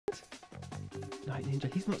Night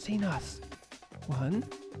Ninja. He's not seen us. 1,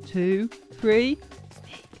 2, 3.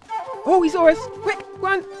 Sneak. Oh, he saw us. Quick,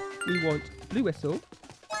 run. We want blue whistle,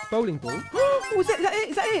 bowling ball. Oh, is that it?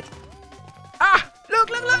 Is that it? Ah, look,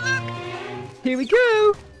 look, look, look. Here we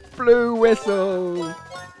go. Blue whistle.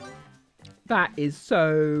 That is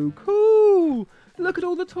so cool. Look at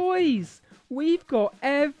all the toys. We've got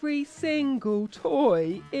every single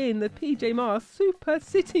toy in the PJ Masks Super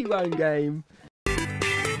City Run game.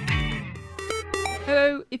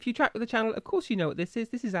 Hello, if you track with the channel, of course you know what this is.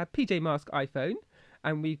 This is our PJ Mask iPhone,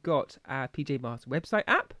 and we've got our PJ Mask website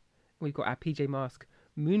app. We've got our PJ Mask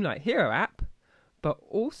Moonlight Hero app, but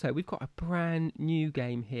also we've got a brand new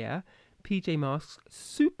game here, PJ Masks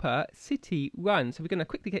Super City Run. So we're going to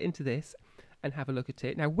quickly get into this and have a look at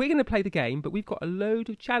it. Now, we're going to play the game, but we've got a load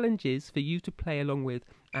of challenges for you to play along with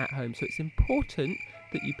at home. So it's important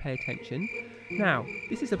that you pay attention. Now,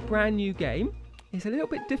 this is a brand new game. It's a little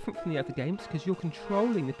bit different from the other games because you're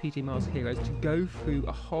controlling the PJ Masks heroes to go through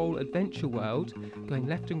a whole adventure world, going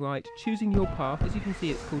left and right, choosing your path. As you can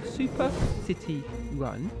see, it's called Super City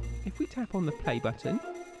Run. If we tap on the play button,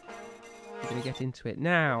 we're going to get into it.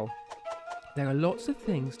 Now, there are lots of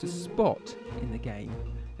things to spot in the game.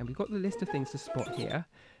 And we've got the list of things to spot here,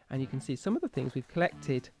 and you can see some of the things we've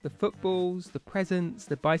collected: the footballs, the presents,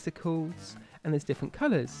 the bicycles, and there's different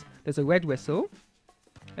colours. There's a red whistle,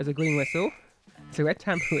 there's a green whistle, there's a red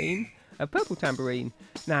tambourine, a purple tambourine.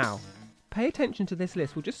 Now, pay attention to this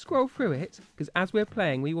list. We'll just scroll through it, because as we're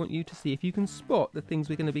playing, we want you to see if you can spot the things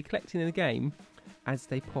we're going to be collecting in the game as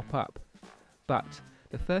they pop up. But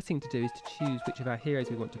the first thing to do is to choose which of our heroes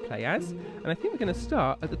we want to play as, and I think we're going to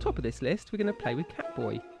start at the top of this list. We're going to play with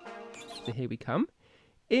Catboy. So here we come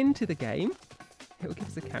into the game. It will give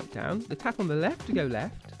us a countdown. The tap on the left to go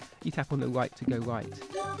left, you tap on the right to go right.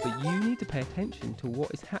 But you need to pay attention to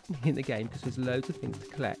what is happening in the game because there's loads of things to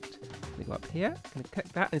collect. We go up here, going to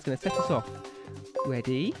collect that, and it's going to set us off.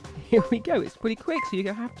 Ready? Here we go. It's pretty quick, so you're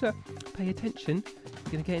going to have to pay attention.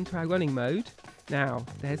 We're going to get into our running mode. Now,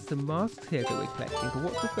 there's some masks here that we're collecting, but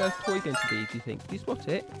what's the first toy going to be, do you think? Do you spot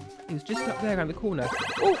it? It was just up there around the corner.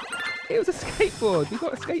 Oh, it was a skateboard. We've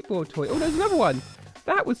got a skateboard toy. Oh, there's another one.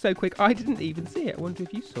 That was so quick, I didn't even see it. I wonder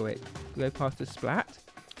if you saw it. We go past the splat.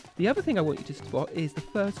 The other thing I want you to spot is the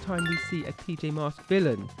first time we see a PJ Masks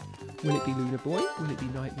villain. Will it be Lunar Boy? Will it be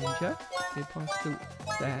Night Ninja? Go past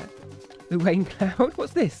there. The Rain Cloud.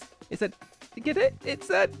 What's this? It's a... Get it? It's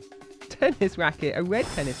a tennis racket. A red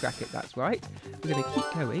tennis racket, that's right. We're going to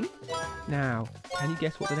keep going. Now, can you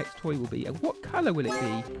guess what the next toy will be? And what colour will it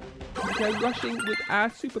be? We go rushing with our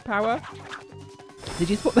superpower. Did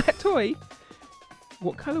you spot that toy?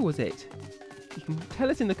 What colour was it? You can tell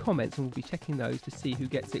us in the comments and we'll be checking those to see who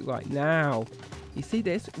gets it right. Now, you see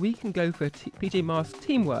this? We can go for PJ Masks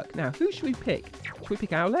teamwork. Now, who should we pick? Should we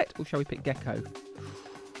pick Owlet or shall we pick Gecko?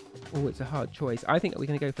 Oh, it's a hard choice. I think that we're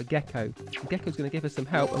going to go for Gecko. Gecko's going to give us some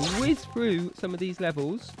help and whiz through some of these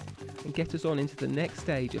levels and get us on into the next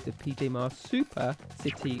stage of the PJ Masks Super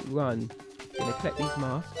City Run. We're going to collect these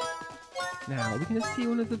masks. Now, are we going to see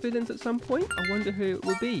one of the villains at some point? I wonder who it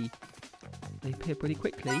will be. They appear pretty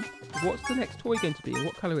quickly. What's the next toy going to be?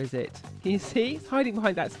 What colour is it? Can you see? It's hiding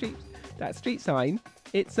behind that street sign.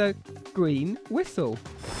 It's a green whistle.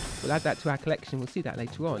 We'll add that to our collection. We'll see that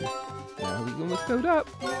later on. Now we've almost filled up.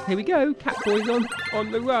 Here we go. Catboy's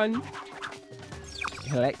on the run.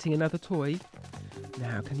 Collecting another toy.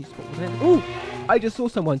 Now, can you spot what it is? Oh, I just saw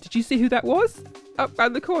someone. Did you see who that was? Up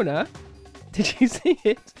round the corner. Did you see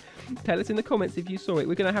it? Tell us in the comments if you saw it.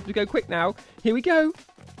 We're going to have to go quick now. Here we go.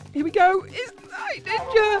 Here we go. It's Night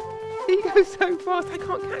Ninja. He goes so fast. I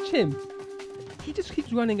can't catch him. He just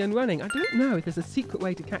keeps running and running. I don't know if there's a secret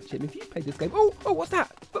way to catch him. If you played this game... Oh, what's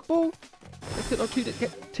that? Football. Let's not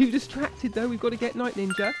get too distracted, though. We've got to get Night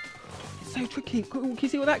Ninja. It's so tricky. Can you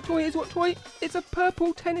see what that toy is? What toy? It's a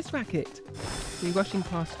purple tennis racket. We're rushing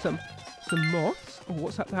past some moths. Oh,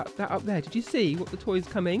 what's that up there? Did you see what the toy's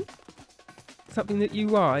coming? Something that you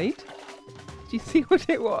ride. Did you see what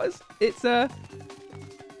it was? It's a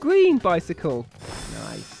green bicycle.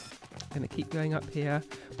 Nice. Going to keep going up here.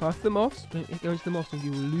 Past the moths. Don't go into the moths or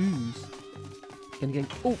you will lose. Going to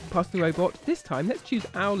go past the robot. This time, let's choose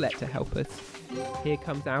Owlet to help us. Here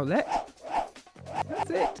comes Owlet. That's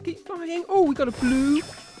it. Keep flying. Oh, we got a blue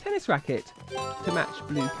tennis racket to match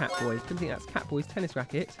blue Catboy. I don't think that's Catboy's tennis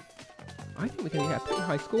racket. I think we're going to get a pretty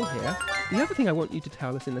high score here. The other thing I want you to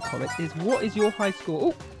tell us in the comments is what is your high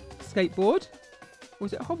score? Oh, skateboard. Or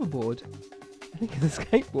is it a hoverboard? I think it's a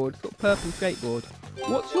skateboard. It's got purple skateboard.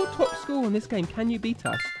 What's your top score on this game? Can you beat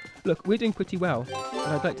us? Look, we're doing pretty well.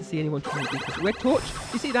 And I'd like to see anyone try and beat us. Red torch.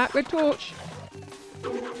 You see that? Red torch.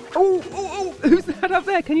 Oh, who's that up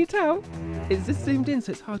there? Can you tell? It's just zoomed in,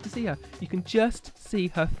 so it's hard to see her. You can just see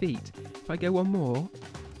her feet. If I go one more,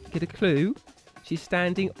 get a clue. She's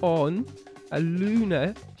standing on a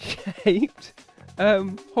lunar-shaped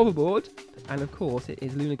hoverboard. And of course, it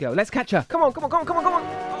is Lunar Girl. Let's catch her. Come on.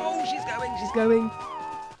 Oh, she's going.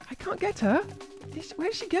 I can't get her.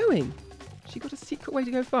 Where's she going? She got a secret way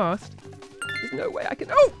to go fast. There's no way I can...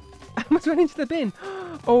 Oh! I almost ran into the bin.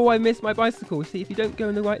 Oh, I missed my bicycle. See, if you don't go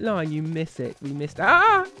in the right line, you miss it. We missed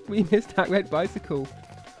that red bicycle.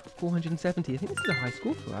 470. I think this is a high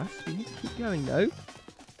score for us. We need to keep going, though.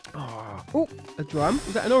 Oh, a drum.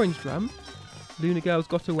 Was that an orange drum? Lunar Girl's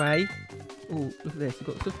got away. Oh, look at this. We've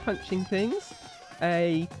got some punching things.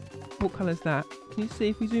 What colour's that? Can you see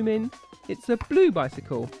if we zoom in? It's a blue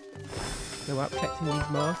bicycle. Go up, collecting these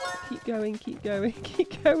masks. Keep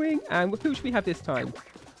going. And who should we have this time?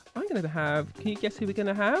 I'm going to have... Can you guess who we're going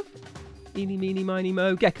to have? Eeny, meeny, miny,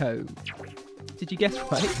 mo, Gecko. Did you guess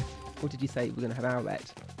right? Or did you say we're going to have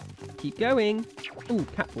Owlet? Keep going. Oh,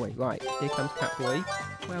 Catboy. Right, here comes Catboy.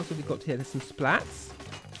 What else have we got here? There's some splats.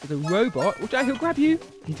 There's a robot. Watch out, he'll grab you.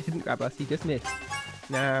 He didn't grab us, he just missed.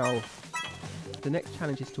 Now, the next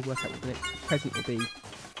challenge is to work out what the next present will be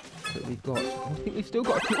that we've got. I think we've still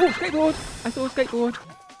got a few... Oh, skateboard! I saw a skateboard.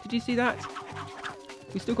 Did you see that?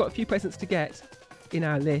 We've still got a few presents to get in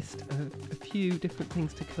our list of a few different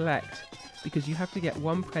things to collect, because you have to get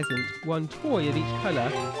one present, one toy of each colour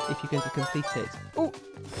if you're going to complete it. Oh,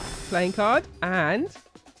 playing card and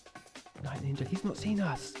Night Ninja. He's not seen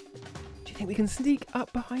us. Do you think we can sneak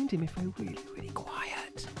up behind him if we're really, really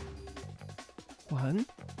quiet? 1,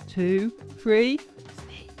 2, 3.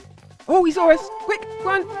 Sneak. Oh, he saw us. Quick,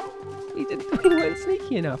 run. We weren't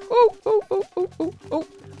sneaky enough. Oh.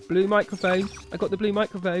 Blue microphone. I got the blue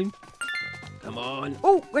microphone. Come on.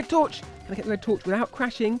 Oh, red torch. Can I get the red torch without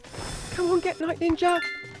crashing? Come on, get Night Ninja.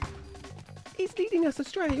 He's leading us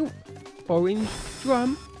astray. Ooh. Orange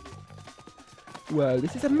drum. Whoa,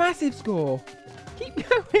 this is a massive score. Keep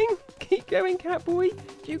going, Catboy.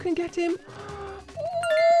 You can get him.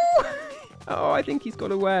 Ooh. Oh, I think he's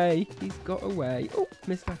got away. Oh,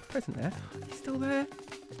 missed a present there. He's still there.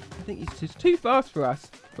 I think he's just too fast for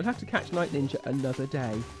us. We'll have to catch Night Ninja another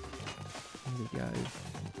day. Here we go.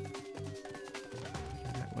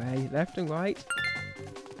 Way, left and right.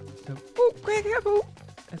 So, oh, careful!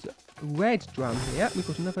 There's a red drum here. We've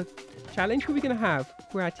got another challenge. Who are we going to have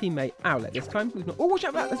for our teammate Owlet this time? We've not... Oh, watch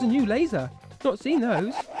out! There's a new laser. Not seen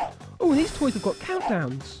those. Oh, and these toys have got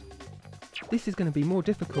countdowns. This is going to be more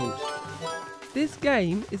difficult. This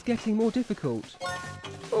game is getting more difficult.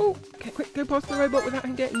 Oh, okay, quick, go past the robot without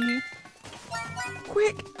him getting you.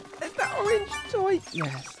 Quick! There's that orange toy.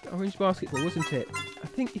 Yes, orange basketball, wasn't it? I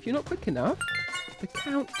think if you're not quick enough, the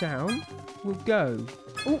countdown will go.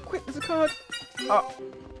 Oh, quick, there's a card. Oh,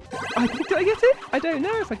 did I get it? I don't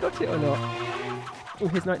know if I got it or not. Oh,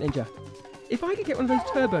 here's Night Ninja. If I could get one of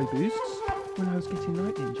those turbo boosts when I was getting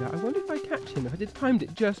Night Ninja, I wonder if I catch him, if I did timed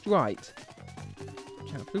it just right.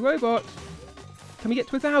 Watch out for the robot. Can we get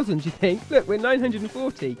to 1,000, do you think? Look, we're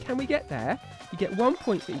 940. Can we get there? You get 1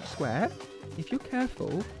 point for each square. If you're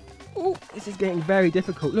careful... Oh, this is getting very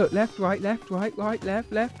difficult. Look, left, right, right, left, right,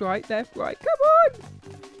 left, right.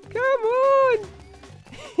 Come on!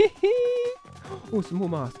 Oh, some more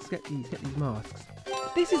masks. Get these masks.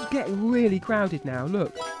 This is getting really crowded now,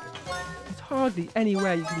 look. There's hardly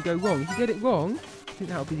anywhere you can go wrong. If you get it wrong, I think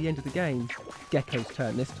that'll be the end of the game. Gecko's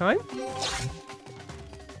turn this time.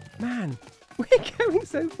 Man, we're going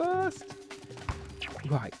so fast.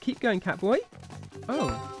 Right, keep going, Catboy.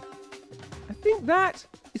 Oh, I think that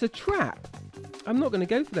is a trap. I'm not going to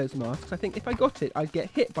go for those masks. I think if I got it, I'd get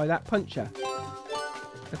hit by that puncher.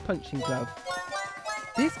 The punching glove.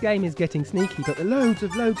 This game is getting sneaky, but loads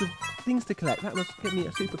of things to collect. That must give me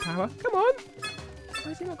a superpower. Come on.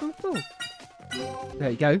 Why is he not going to fall? There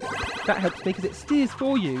you go. That helps me because it steers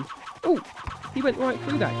for you. Oh, he went right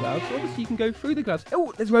through that glove. So obviously you can go through the gloves.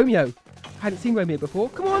 Oh, there's Romeo. I hadn't seen Romeo before.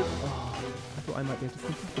 Come on. Oh, I thought I might be able to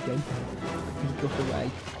sneak up again. He got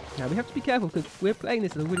away. Now we have to be careful because we're playing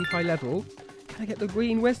this at a really high level. Can I get the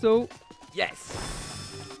green whistle? Yes.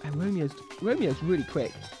 And Romeo's really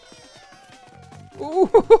quick.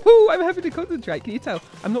 Oh, I'm having to concentrate. Can you tell?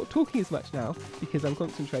 I'm not talking as much now because I'm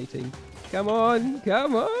concentrating. Come on.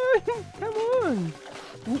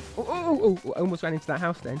 Oh, I almost ran into that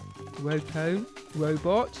house then. Road cone,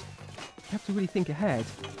 robot. You have to really think ahead.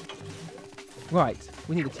 Right,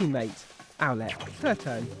 we need a teammate. Owlet. It's her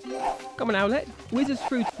turn. Come on, Owlet. Whiz us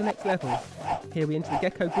through to the next level. Here we enter the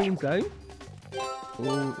Gecko green zone.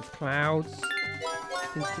 Oh, there's clouds.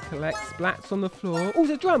 Things to collect. Splats on the floor. Oh,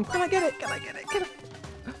 there's a drum. Can I get it?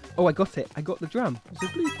 Oh, I got it. I got the drum. It's a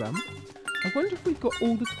blue drum. I wonder if we've got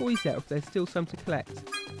all the toys yet, or if there's still some to collect.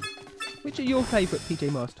 Which are your favourite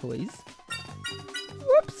PJ Masks toys?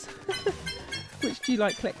 Whoops! Which do you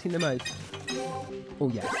like collecting the most? Oh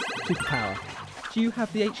yes, superpower. Do you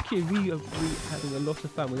have the HQ? We are really having a lot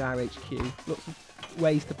of fun with our HQ. Lots of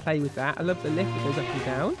ways to play with that. I love the lift that goes up and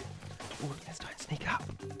down. Oh, let's try and sneak up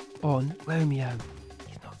on Romeo.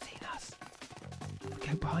 He's not seen us. We'll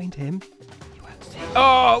go behind him. He won't see.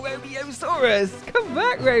 Oh, Romeosaurus! Come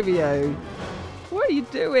back, Romeo! What are you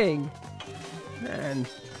doing? Man.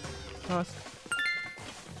 Past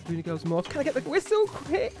Luna Girl's morph. Can I get the whistle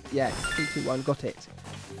quick? Yes. 3, 2, 1. Got it.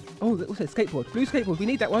 Oh, what's it? Skateboard. Blue skateboard. We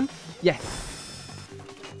need that one. Yes.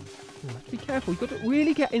 Oh, have to be careful. You've got to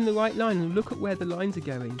really get in the right line and look at where the lines are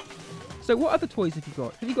going. So what other toys have you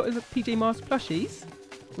got? Have you got PJ Masks plushies?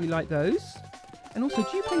 We like those. And also,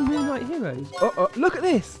 do you play Moonlight Heroes? Look at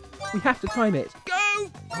this. We have to time it.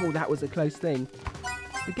 Go! Oh, that was a close thing.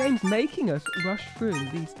 The game's making us rush through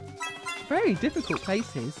these very difficult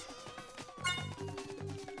places.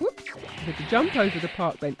 Whoops. You have to jump over the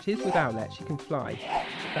park benches with outlets. You can fly.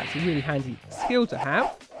 That's a really handy skill to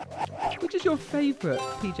have. Which is your favourite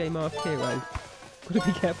PJ Masks hero? Got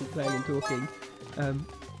to be careful playing and talking.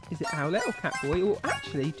 Is it Owlet or Catboy? Or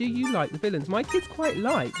actually, do you like the villains? My kids quite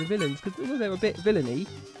like the villains because although they're a bit villainy,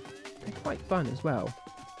 they're quite fun as well.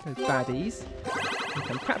 Those baddies. Here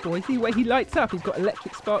comes Catboy. See the way he lights up? He's got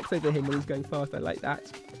electric sparks over him when he's going fast. I like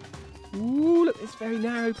that. Ooh, look, this very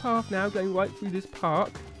narrow path now going right through this park.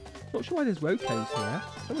 Not sure why there's road cones here.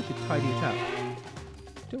 Someone should tidy it up.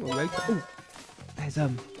 Don't want road cones. Oh, there's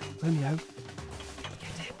Romeo.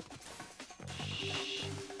 Get him. Shh.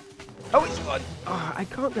 Oh, it's gone. Oh, I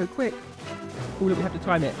can't go quick. Oh, look, we have to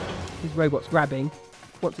time it. His robot's grabbing.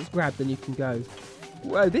 Once it's grabbed, then you can go.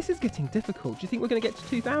 Whoa, this is getting difficult. Do you think we're going to get to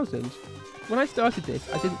 2,000? When I started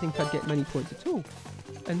this, I didn't think I'd get many points at all.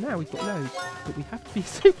 And now we've got loads. But we have to be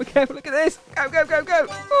super careful. Look at this. Go, go, go, go.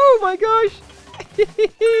 Oh, my gosh.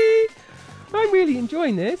 I'm really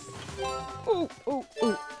enjoying this. Oh,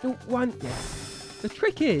 one. Yes. The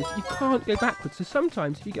trick is you can't go backwards. So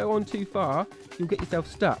sometimes if you go on too far, you'll get yourself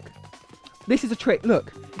stuck. This is a trick.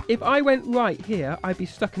 Look, if I went right here, I'd be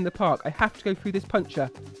stuck in the park. I have to go through this puncher.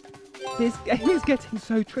 This game is getting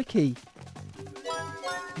so tricky.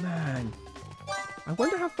 Man. I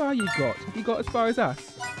wonder how far you've got. Have you got as far as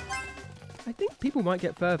us? I think people might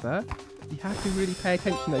get further. You have to really pay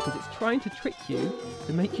attention though, because it's trying to trick you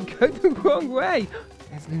to make you go the wrong way.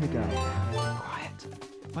 There's Luna Girl. Quiet.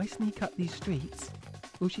 If I sneak up these streets,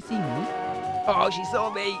 will she see me? Oh, she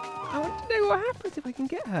saw me. I want to know what happens if I can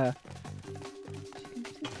get her. She can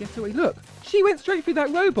just get away. Look, she went straight through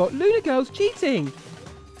that robot. Luna Girl's cheating.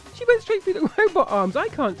 She went straight through the robot arms. I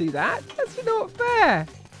can't do that. That's not fair.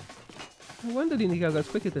 No wonder Luna Girl goes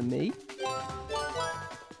quicker than me.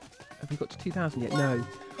 Have we got to 2,000 yet? No.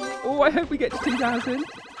 Oh, I hope we get to 2,000.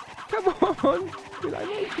 Come on. Will I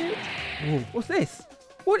make it? Oh, what's this?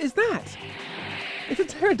 What is that? It's a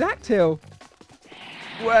pterodactyl.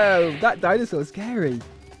 Whoa, that dinosaur's scary.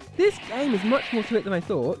 This game is much more to it than I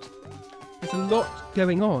thought. There's a lot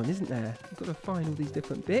going on, isn't there? You've got to find all these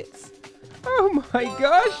different bits. Oh my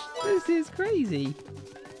gosh, this is crazy.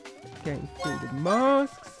 Getting through the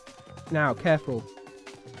masks. Now, careful.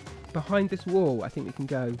 Behind this wall, I think we can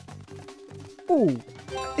go. Oh,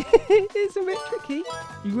 it's a bit tricky.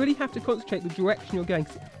 You really have to concentrate the direction you're going.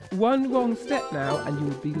 One wrong step now and you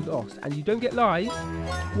will be lost. And you don't get lives.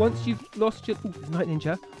 Once you've lost your... Oh, there's Night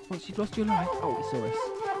Ninja. Once you've lost your life... Oh, he saw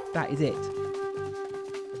us. That is it.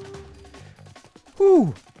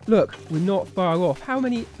 Whew. Look, we're not far off. How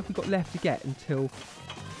many have we got left to get until...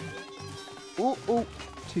 Oh,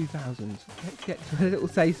 2,000. Let's get to a little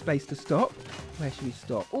safe space to stop. Where should we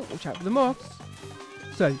stop? Oh, watch out for the moths.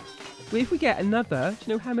 So, if we get another...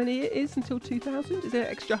 Do you know how many it is until 2,000? Is it an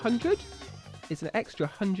extra 100? It's an extra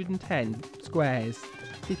 110 squares.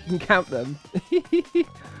 See if you can count them.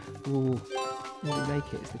 Ooh, will we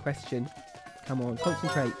make it is the question. Come on,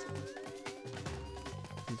 concentrate.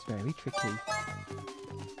 This is very tricky.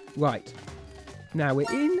 Right. Now we're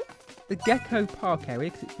in the Gecko Park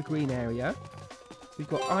area because it's the green area. We've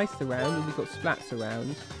got ice around and we've got splats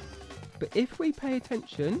around. But if we pay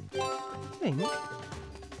attention, I think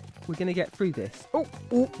we're going to get through this. Oh,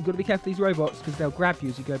 we've got to be careful of these robots because they'll grab you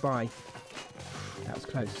as you go by. That was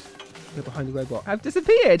close. Go behind the robot. I've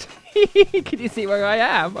disappeared. Can you see where I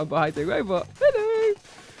am? I'm behind the robot. Hello.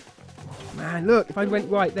 Oh, man, look. If I went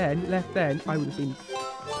right then, left then, I would have been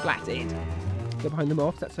splatted. Go behind them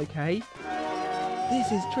off. That's okay.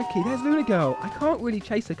 This is tricky. There's Luna Girl. I can't really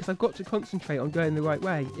chase her because I've got to concentrate on going the right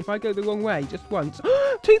way. If I go the wrong way just once...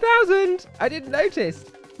 2,000! I didn't notice.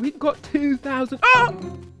 We've got 2,000.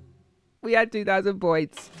 Oh! We had 2,000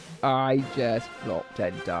 points. I just flopped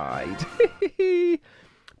and died.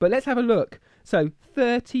 But let's have a look. So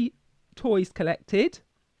 30 toys collected.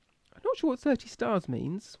 I'm not sure what 30 stars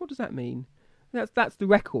means. What does that mean? That's the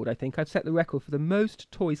record, I think. I've set the record for the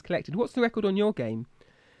most toys collected. What's the record on your game?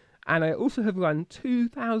 And I also have run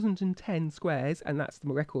 2,010 squares, and that's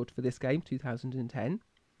the record for this game, 2,010.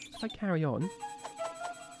 If I carry on,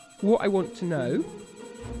 what I want to know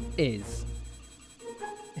is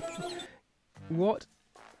what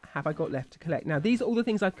have I got left to collect? Now, these are all the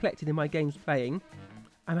things I've collected in my games playing,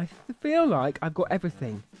 and I feel like I've got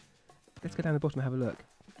everything. Let's go down the bottom and have a look.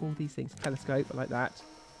 All these things. Telescope, I like that.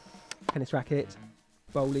 Tennis racket.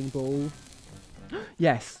 Bowling ball.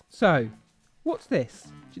 Yes. So, what's this?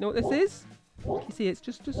 Do you know what this is? You see, it's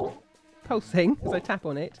just pulsing as I tap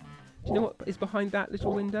on it. Do you know what is behind that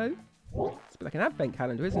little window? It's like an advent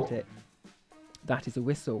calendar, isn't it? That is a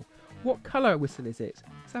whistle. What colour whistle is it?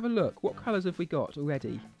 Let's have a look. What colours have we got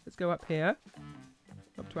already? Let's go up here.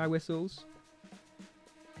 Up to our whistles.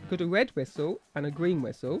 We've got a red whistle and a green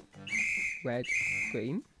whistle. Red,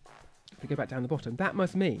 green. If we go back down the bottom, that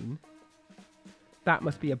must mean that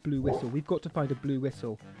must be a blue whistle. We've got to find a blue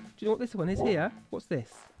whistle. Do you know what this one is here? What's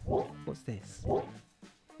this? What's this?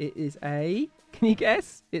 It is a... Can you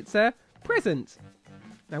guess? It's a present.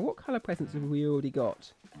 Now, what colour presents have we already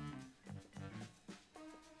got?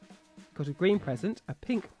 Got a green present, a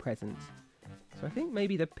pink present. So I think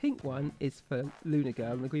maybe the pink one is for Luna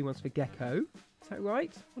Girl and the green one's for Gecko. Is that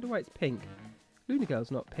right? I wonder why it's pink. Luna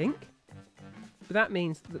Girl's not pink. But that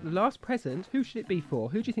means that the last present, who should it be for?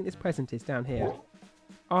 Who do you think this present is down here?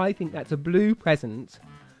 I think that's a blue present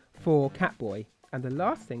for Catboy. And the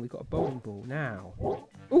last thing, we've got a bowling ball now.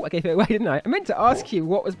 Oh, I gave it away, didn't I? I meant to ask you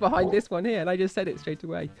what was behind this one here, and I just said it straight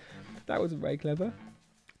away. That wasn't very clever.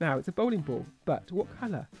 Now, it's a bowling ball, but what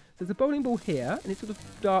colour? So there's a bowling ball here, and it's sort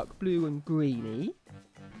of dark blue and greeny.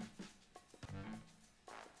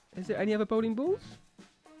 Is there any other bowling balls?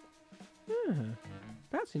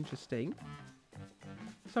 That's interesting.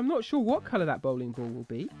 So I'm not sure what colour that bowling ball will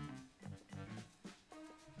be.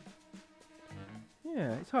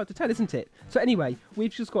 Yeah, it's hard to tell, isn't it? So anyway,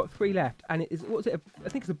 we've just got 3 left, and it is what's it? I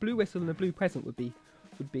think it's a blue whistle and a blue present would be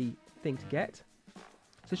thing to get.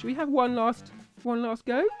 So should we have one last go?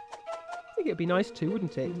 I think it'd be nice too,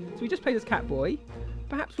 wouldn't it? So we just played as Catboy.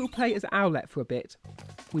 Perhaps we'll play as Owlet for a bit.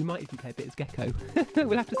 We might even play a bit as Gecko.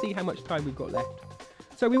 We'll have to see how much time we've got left.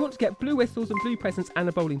 So we want to get blue whistles and blue presents and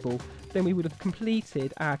a bowling ball. Then we would have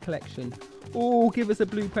completed our collection. Oh, give us a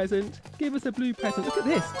blue present. Give us a blue present. Look at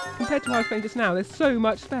this. Compared to what I was playing just now, there's so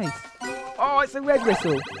much space. Oh, it's a red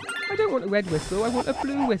whistle. I don't want a red whistle. I want a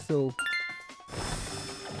blue whistle.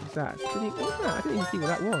 What's that? Spinning. What's that? I didn't even see what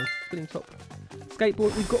that was. Spinning top.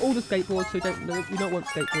 Skateboard. We've got all the skateboards, so we don't want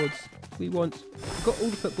skateboards. We've got all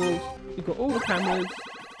the footballs. We've got all the cameras.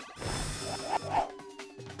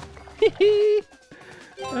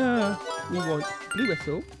 We want blue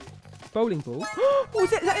whistle, bowling ball. Oh,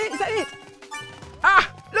 is that it? Is that it?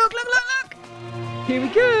 Ah! Look, look, look, look! Here we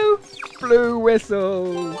go! Blue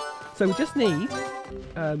whistle! So we just need...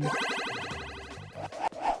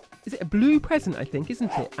 is it a blue present, I think,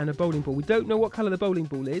 isn't it? And a bowling ball. We don't know what colour the bowling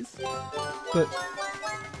ball is, but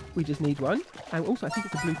we just need one. And also, I think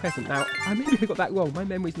it's a blue present. Now, maybe I got that wrong. My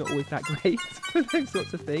memory's not always that great for those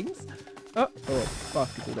sorts of things. Oh,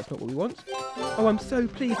 basketball, that's not what we want. Oh, I'm so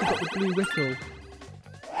pleased we got the blue whistle.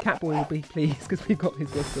 Catboy will be pleased because we've got his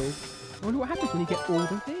whistle. I wonder what happens when you get all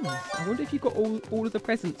the things. I wonder if you've got all of the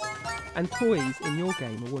presents and toys in your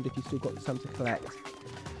game. I wonder if you've still got some to collect.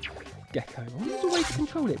 Gecko. I wonder if there's a way to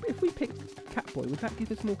control it. But if we picked Catboy, would that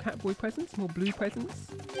give us more Catboy presents? More blue presents?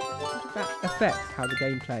 That affects how the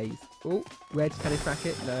game plays. Oh, red tennis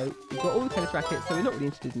racket. No. We've got all the tennis rackets, so we're not really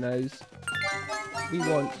interested in those. We've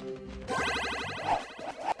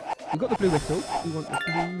got the blue whistle. We want the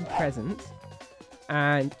blue present.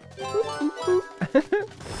 And we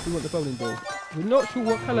want the bowling ball. We're not sure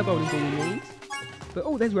what colour bowling ball we need. But,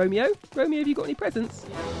 oh, there's Romeo. Romeo, have you got any presents?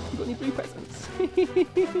 You got any blue presents? I'm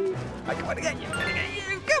going to get you. I'm going to get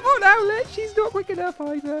you. Come on, Owlet. She's not quick enough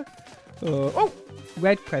either. Oh,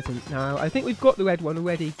 red present. Now, I think we've got the red one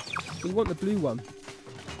already. We want the blue one.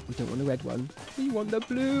 We don't want the red one. We want the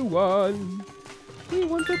blue one. We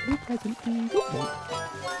want the blue present, please.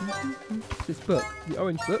 What's this book? The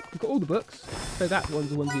orange book. We've got all the books. So that one's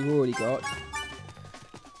the ones we've already got.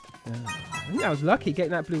 I think I was lucky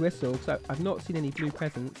getting that blue whistle. So I've not seen any blue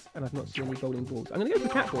presents and I've not seen any bowling balls. I'm going to go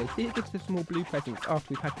for Catboy. See if it gives us some more blue presents after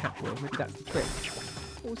we've had Catboy. Maybe that's the trick.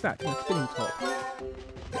 What was that? Kind of spinning top.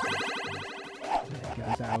 There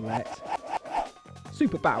goes Owlet.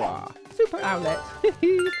 Super power. super outlet.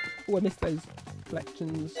 Oh, I missed those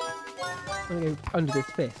collections. I'm going to go under this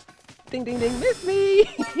fist. Ding, ding, ding, miss me!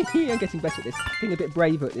 I'm getting better at this. Being a bit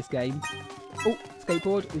braver at this game. Oh,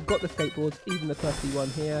 skateboard. We've got the skateboards, even the purpley one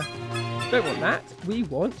here. Don't want that. We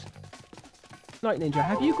want Night Ninja.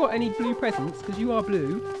 Have you got any blue presents? Because you are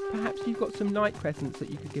blue. Perhaps you've got some night presents that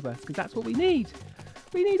you could give us, because that's what we need.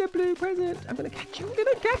 We need a blue present. I'm going to catch you. I'm going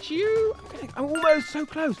to catch you. I'm almost so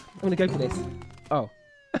close. I'm going to go for this. Oh.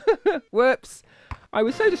 Whoops. I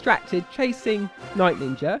was so distracted chasing Night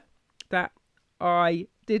Ninja that I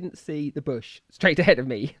didn't see the bush straight ahead of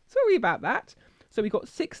me. Sorry about that. So we got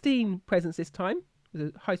 16 presents this time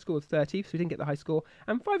with a high score of 30, so we didn't get the high score,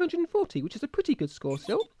 and 540, which is a pretty good score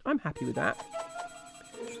still. I'm happy with that.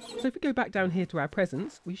 So if we go back down here to our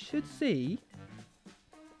presents, we should see...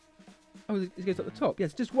 Oh, it goes up the top.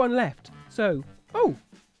 Yes, just one left. So, oh!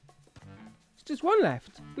 It's just one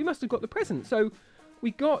left. We must have got the present. So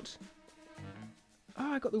we got...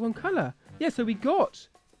 Oh, I got the wrong colour. Yeah, so we got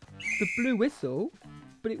the blue whistle,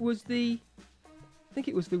 but it was the... I think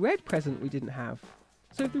it was the red present we didn't have.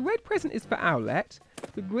 So if the red present is for Owlet,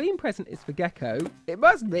 the green present is for Gecko, it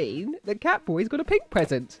must mean that Catboy's got a pink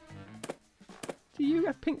present. Do you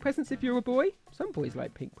have pink presents if you're a boy? Some boys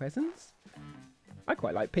like pink presents. I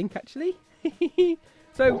quite like pink, actually.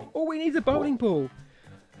 So all we need is a bowling ball.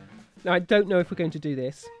 Now, I don't know if we're going to do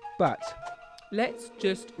this, but let's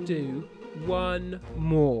just do one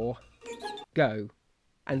more go.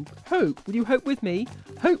 And hope, will you hope with me?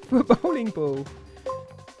 Hope for a bowling ball.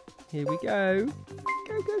 Here we go.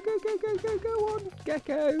 Go, go, go, go, go, go, go on,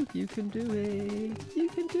 Gecko. You can do it. You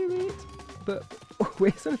can do it. But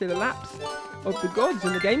we're sort of in the laps of the gods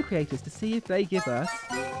and the game creators to see if they give us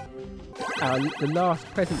the last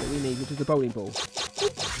present that we need, which is a bowling ball.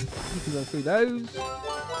 You can run through those.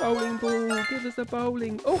 Bowling ball. Give us a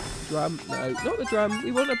bowling. Oh, drum. No, not the drum.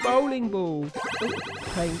 We want a bowling ball.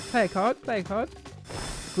 Oh, play a card. Play a card.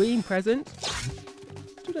 Green present.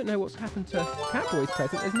 Still don't know what's happened to Catboy's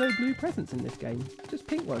present. There's no blue presents in this game. Just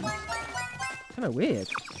pink ones. Kind of weird.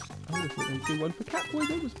 I would have thought they'd do one for Catboy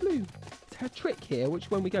that was blue. Is there a trick here? Which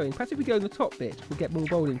one we go in? Perhaps if we go in the top bit, we'll get more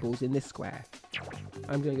bowling balls in this square.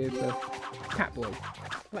 I'm going to go for Catboy.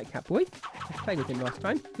 I like Catboy. I played with him last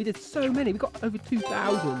time. We did so many. We got over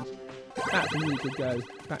 2,000. That's a really good go.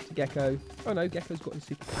 Back to Gecko. Oh no, Gecko's got a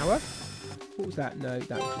superpower. What was that? No,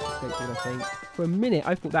 that was just a skateboard, I think. For a minute,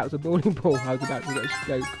 I thought that was a bowling ball. I was about to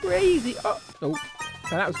go crazy. Oh,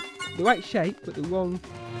 now that was the right shape, but the wrong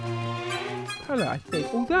colour, I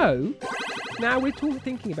think. Although, now we're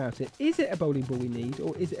thinking about it. Is it a bowling ball we need,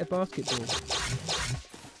 or is it a basketball?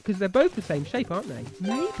 Because they're both the same shape, aren't they?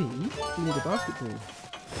 Maybe we need a basketball.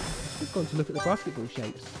 We've gone to look at the basketball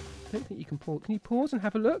shapes. I don't think you can pause. Can you pause and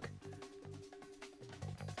have a look?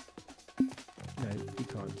 No, you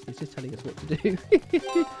can't. It's just telling us what to do.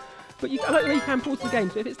 But I like the way you can pause the game.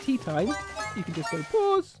 So if it's tea time, you can just go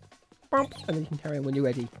pause, bump, and then you can carry on when you're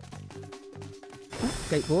ready. Ooh,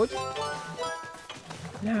 skateboard.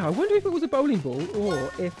 Now, I wonder if it was a bowling ball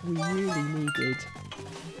or if we really needed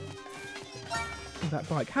that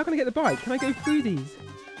bike. How can I get the bike? Can I go through these?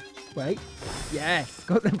 Wait. Yes,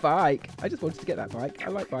 got the bike. I just wanted to get that bike. I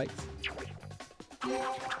like bikes. I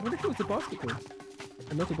wonder if it was a basketball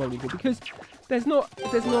and not a bowling ball, because there's not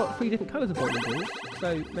 3 different colours of bowling balls,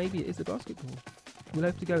 so maybe it is a basketball. We'll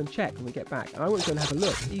have to go and check when we get back. And I want to go and have a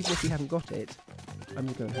look, even if we haven't got it. I'm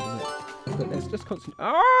going to go and have a look. But let's just concentrate.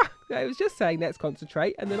 Ah! I was just saying let's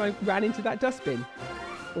concentrate, and then I ran into that dustbin.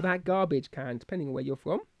 Or that garbage can, depending on where you're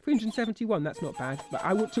from. 371, that's not bad. But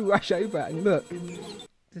I want to rush over and look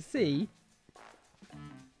to see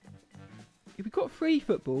if we've got 3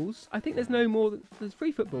 footballs. I think there's no more than... There's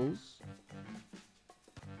 3 footballs.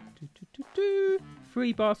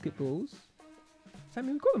 3 basketballs. Does that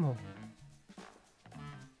mean we've got them all?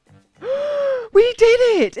 We did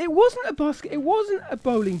it! It wasn't a basket. It wasn't a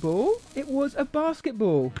bowling ball. It was a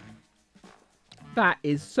basketball. That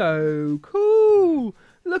is so cool.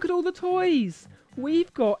 Look at all the toys.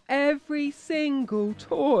 We've got every single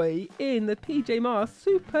toy in the PJ Masks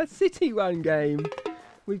Super City Run game.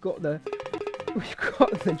 We've got the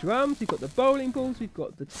drums, we've got the bowling balls, we've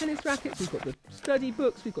got the tennis rackets, we've got the study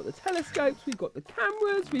books, we've got the telescopes, we've got the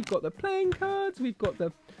cameras, we've got the playing cards, we've got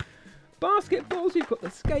the basketballs, we've got the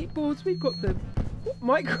skateboards, we've got the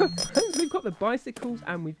microphones, we've got the bicycles,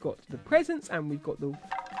 and we've got the presents, and we've got the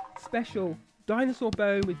special dinosaur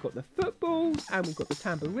bone, we've got the footballs, and we've got the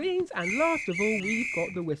tambourines, and last of all, we've got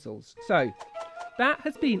the whistles. So, that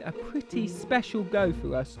has been a pretty special go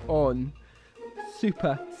for us on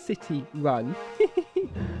Super City Run.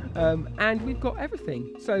 And we've got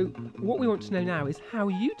everything. So what we want to know now is, how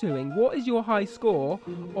are you doing? What is your high score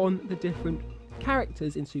on the different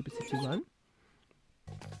characters in Super City 1?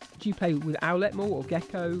 Do you play with Owlet more, or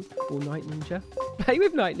Gecko, or Night Ninja? Play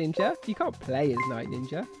with Night Ninja? You can't play as Night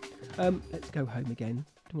Ninja. Let's go home again.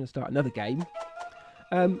 Don't want to start another game.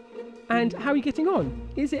 And how are you getting on?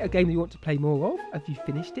 Is it a game that you want to play more of? Have you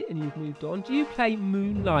finished it and you've moved on? Do you play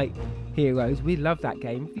Moonlight Heroes? We love that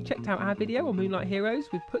game. Have you checked out our video on Moonlight Heroes?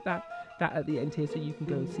 We've put that at the end here so you can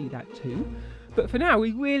go and see that too. But for now,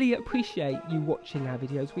 we really appreciate you watching our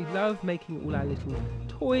videos. We love making all our little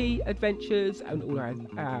toy adventures and all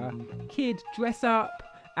our kid dress up,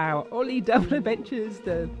 our Ollie double adventures,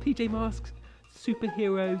 the PJ Masks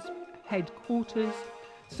superheroes headquarters.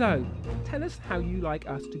 So, tell us how you like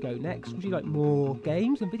us to go next. Would you like more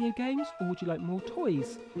games and video games, or would you like more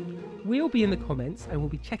toys? We'll be in the comments and we'll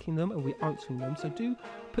be checking them and we'll be answering them. So do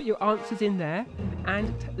put your answers in there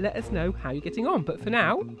and let us know how you're getting on. But for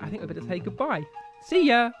now, I think I better say goodbye. See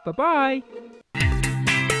ya! Bye-bye!